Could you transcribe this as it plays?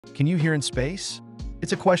Can you hear in space?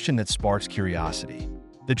 It's a question that sparks curiosity.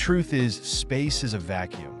 The truth is, space is a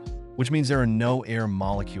vacuum, which means there are no air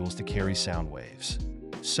molecules to carry sound waves.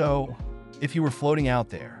 So, if you were floating out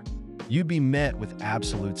there, you'd be met with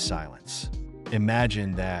absolute silence.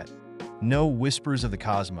 Imagine that. No whispers of the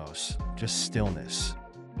cosmos, just stillness.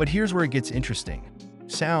 But here's where it gets interesting.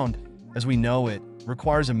 Sound, as we know it,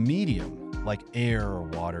 requires a medium, like air or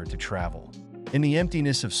water, to travel. In the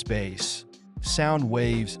emptiness of space, sound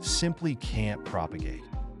waves simply can't propagate.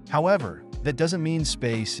 However, that doesn't mean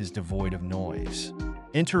space is devoid of noise.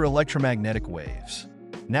 Enter electromagnetic waves.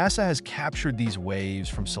 NASA has captured these waves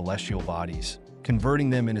from celestial bodies, converting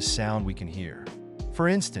them into sound we can hear. For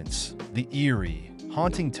instance, the eerie,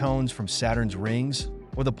 haunting tones from Saturn's rings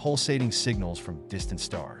or the pulsating signals from distant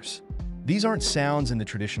stars. These aren't sounds in the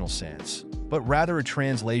traditional sense, but rather a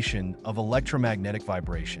translation of electromagnetic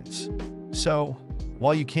vibrations. So,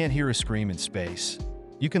 while you can't hear a scream in space,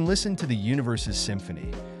 you can listen to the universe's symphony,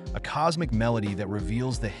 a cosmic melody that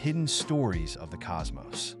reveals the hidden stories of the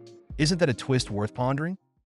cosmos. Isn't that a twist worth pondering?